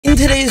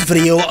today's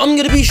video, I'm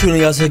going to be showing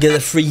you guys how to get the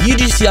free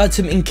UGC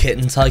item in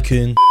Kitten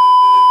Tycoon.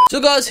 So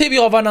guys, here we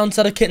are right now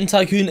inside of Kitten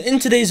Tycoon. In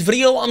today's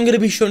video, I'm going to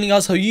be showing you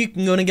guys how you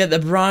can go and get the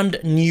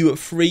brand new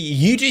free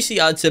UGC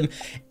item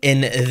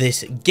in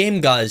this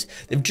game, guys.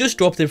 They've just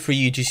dropped the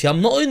free UGC. I'm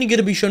not only going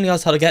to be showing you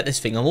guys how to get this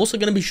thing, I'm also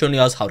going to be showing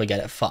you guys how to get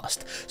it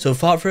fast. So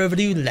without further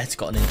ado, let's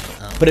get on into it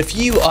now. But if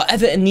you are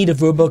ever in need of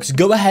Robux,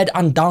 go ahead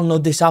and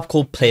download this app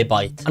called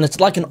Playbyte. And it's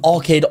like an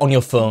arcade on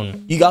your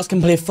phone. You guys can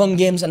play fun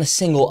games in a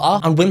single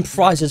app and win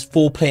prizes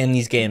for playing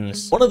these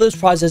games. One of those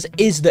prizes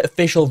is the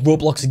official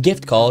Roblox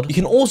gift card. You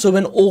can also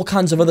win all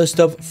kinds of other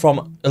stuff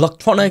from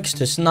electronics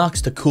to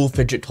snacks to cool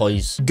fidget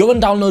toys. Go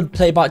and download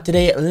Playbyte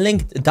today,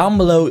 linked down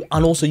below,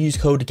 and also use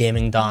code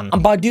GAMINGDAN.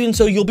 And by doing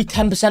so, you'll be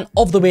 10%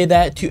 of the way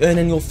there to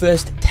earning your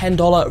first $10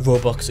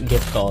 Robux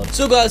gift card.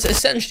 So guys,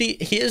 essentially,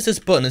 here's this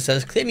button. It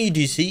says claim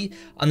UGC,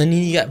 and then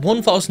you get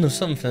 1,000 of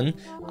something,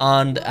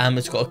 and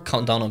it's got a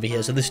countdown over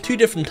here. So there's two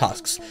different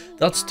tasks.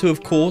 That's to,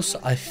 of course,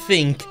 I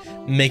think,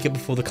 make it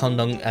before the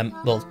countdown,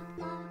 well,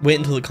 wait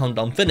until the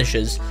countdown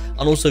finishes,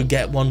 and also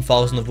get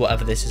 1,000 of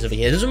whatever this is over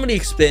here. It doesn't really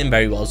explain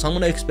very well, so I'm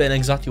going to explain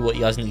exactly what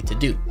you guys need to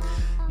do.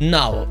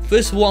 Now,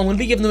 first of all, I'm going to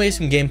be giving away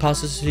some game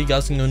passes so you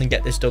guys can go and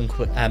get this done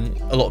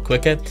a lot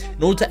quicker.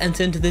 In order to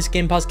enter into this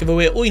game pass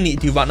giveaway, all you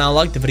need to do right now,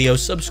 like the video,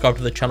 subscribe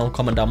to the channel,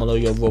 comment down below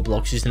your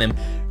Roblox username.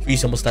 3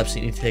 simple steps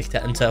you need to take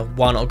to enter.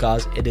 Why not,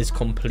 guys? It is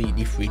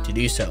completely free to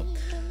do so.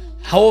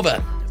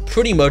 However,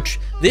 pretty much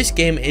this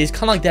game is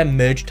kind of like their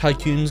merge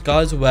tycoons,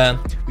 guys, where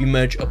we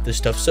merge up the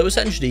stuff. So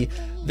essentially,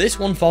 this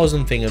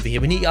 1,000 thing over here,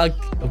 we need like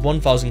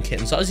 1,000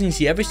 kittens. So as you can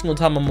see, every single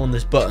time I'm on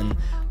this button,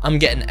 I'm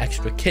getting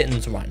extra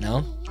kittens right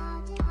now.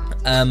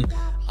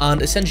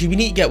 And essentially we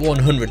need to get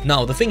 100.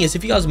 Now the thing is,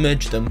 if you guys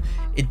merge them,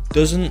 it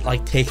doesn't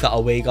like take that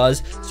away,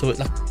 guys. So it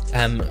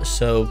like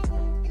so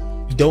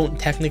you don't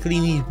technically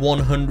need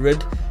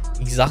 100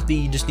 exactly.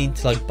 You just need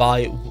to like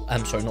buy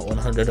sorry, not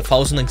 100,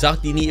 1,000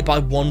 exactly. You need to buy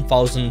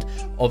 1,000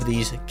 of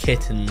these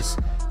kittens,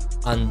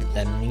 and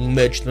then you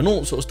merge them and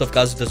all sort of stuff,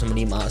 guys. It doesn't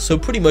really matter. So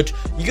pretty much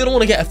you're gonna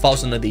want to get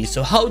 1,000 of these.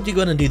 So how are you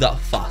gonna do that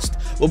fast?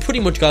 Well,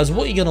 pretty much, guys,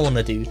 what you're gonna want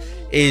to do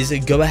is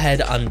go ahead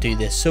and do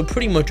this. So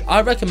pretty much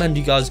I recommend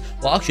you guys,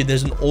 well, actually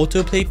there's an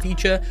autoplay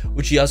feature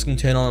which you guys can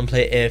turn on and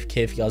play AFK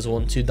if you guys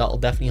want to. That'll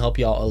definitely help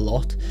you out a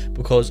lot,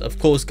 because of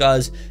course,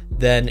 guys,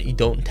 then you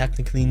don't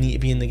technically need to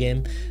be in the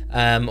game.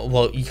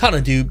 Well, you kind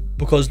of do,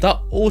 because that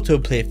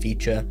autoplay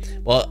feature,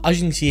 well, as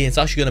you can see, it's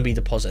actually going to be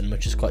depositing,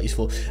 which is quite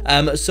useful.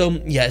 So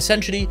yeah,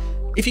 essentially,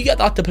 if you get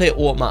that to play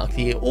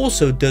automatically, it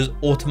also does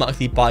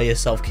automatically buy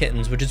yourself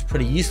kittens, which is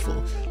pretty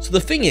useful. So the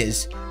thing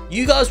is,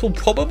 you guys will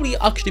probably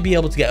actually be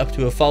able to get up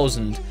to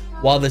 1,000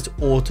 while this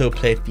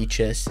autoplay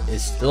feature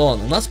is still on,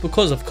 and that's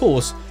because, of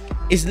course,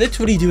 it's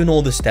literally doing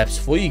all the steps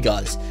for you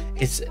guys.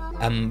 It's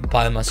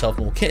buying myself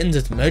more kittens,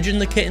 it's merging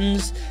the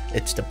kittens,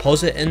 it's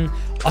depositing.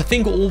 I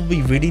think all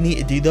we really need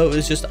to do though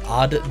is just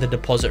add the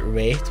deposit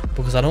rate,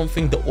 because I don't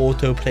think the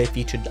autoplay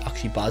feature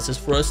actually buys this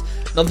for us.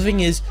 Now the thing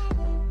is,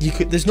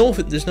 there's no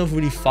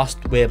really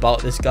fast way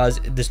about this,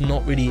 guys. There's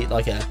not really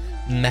like a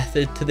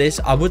method to this.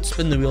 I would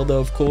spin the wheel though,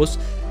 of course.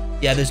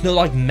 Yeah, there's no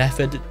like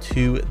method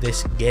to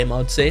this game,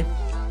 I'd say.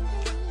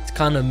 It's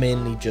kind of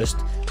mainly just,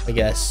 I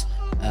guess,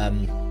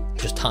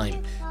 just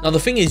time. Now the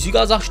thing is, you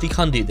guys actually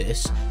can do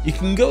this. You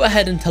can go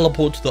ahead and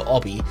teleport to the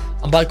obby,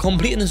 and by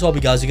completing this obby,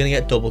 guys, you're going to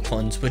get double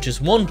coins, which is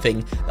one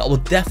thing that will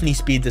definitely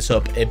speed this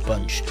up a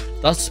bunch.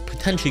 That's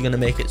potentially going to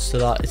make it so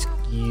that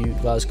you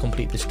guys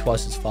complete this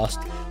twice as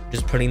fast, which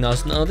is pretty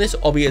nice. Now this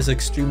obby is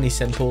extremely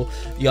simple.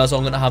 You guys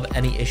aren't going to have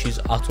any issues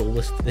at all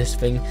with this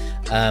thing.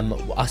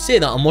 I say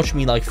that and watch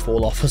me like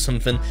fall off or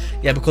something.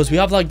 Yeah, because we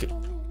have like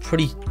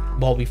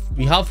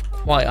we have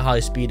quite a high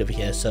speed over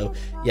here. So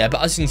yeah,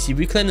 but as you can see,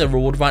 we claim the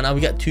reward right now.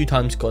 We get 2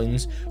 times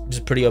coins, which is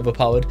pretty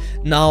overpowered.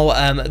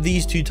 Now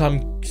these 2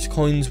 times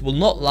coins will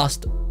not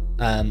last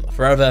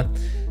forever.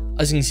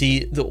 As you can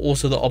see,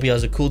 also the obby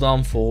has a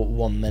cooldown for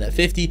 1 minute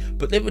 50.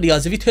 But literally,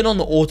 guys, if you turn on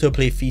the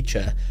autoplay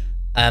feature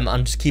and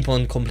just keep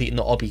on completing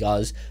the obby,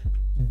 guys,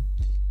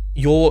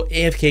 your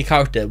AFK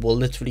character will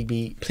literally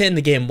be playing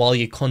the game while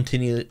you're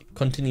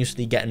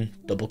continuously getting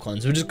double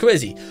coins, which is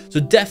crazy. So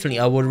definitely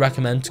I would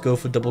recommend to go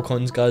for double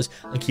coins, guys,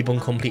 and keep on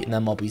completing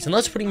them obbies. And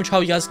that's pretty much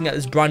how you guys can get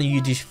this brand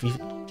new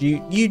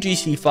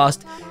UGC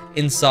fast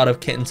inside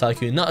of Kitten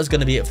Tycoon. That is going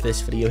to be it for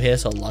this video here,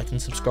 so like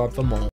and subscribe for more.